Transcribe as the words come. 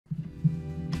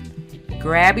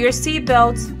Grab your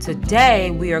seatbelts. Today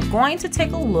we are going to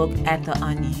take a look at the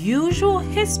unusual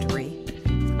history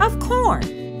of corn.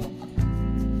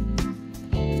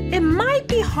 It might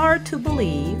be hard to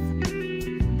believe,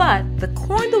 but the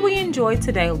corn that we enjoy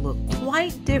today looked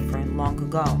quite different long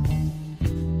ago.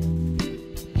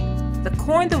 The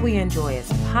corn that we enjoy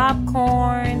is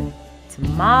popcorn,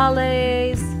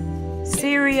 tamales,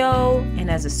 cereal,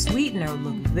 and as a sweetener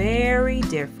look very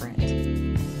different.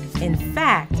 In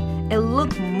fact, it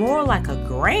looked more like a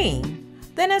grain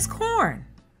than as corn.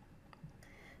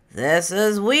 This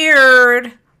is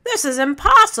weird. This is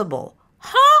impossible.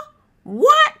 Huh?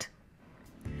 What?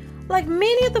 Like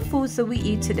many of the foods that we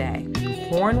eat today,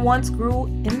 corn once grew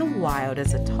in the wild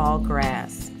as a tall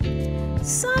grass.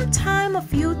 Sometime a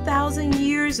few thousand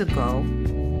years ago,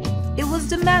 it was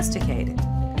domesticated.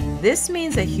 This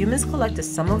means that humans collected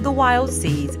some of the wild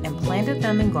seeds and planted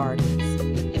them in gardens.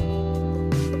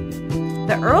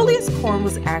 The earliest corn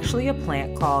was actually a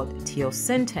plant called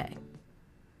teosinte.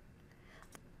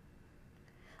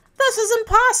 This is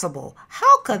impossible.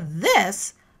 How could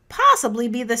this possibly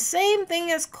be the same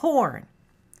thing as corn?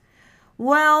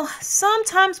 Well,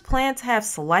 sometimes plants have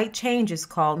slight changes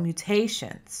called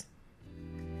mutations.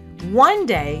 One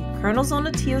day, kernels on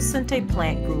a teosinte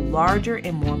plant grew larger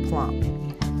and more plump.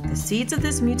 The seeds of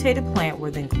this mutated plant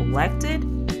were then collected,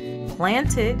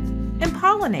 planted, and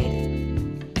pollinated.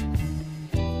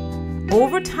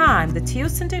 Over time, the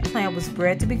teosinte plant was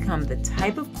bred to become the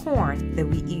type of corn that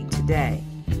we eat today.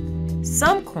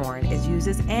 Some corn is used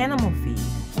as animal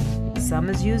feed. Some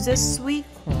is used as sweet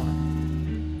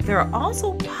corn. There are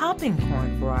also popping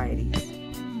corn varieties.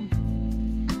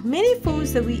 Many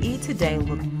foods that we eat today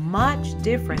look much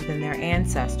different than their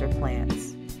ancestor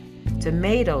plants.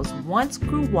 Tomatoes once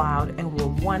grew wild and were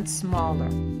once smaller.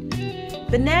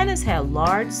 Bananas had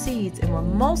large seeds and were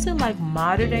mostly like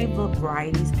modern-day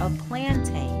varieties of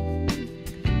plantain.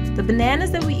 The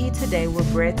bananas that we eat today were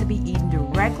bred to be eaten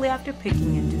directly after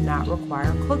picking and do not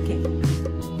require cooking.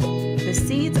 The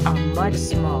seeds are much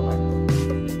smaller.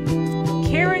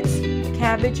 Carrots,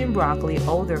 cabbage, and broccoli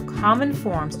owe their common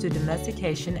forms to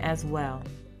domestication as well.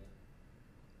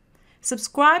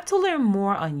 Subscribe to learn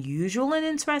more unusual and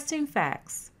interesting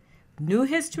facts. New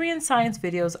history and science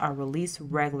videos are released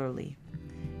regularly.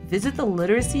 Visit the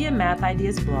Literacy and Math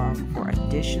Ideas blog for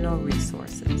additional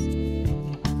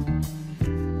resources.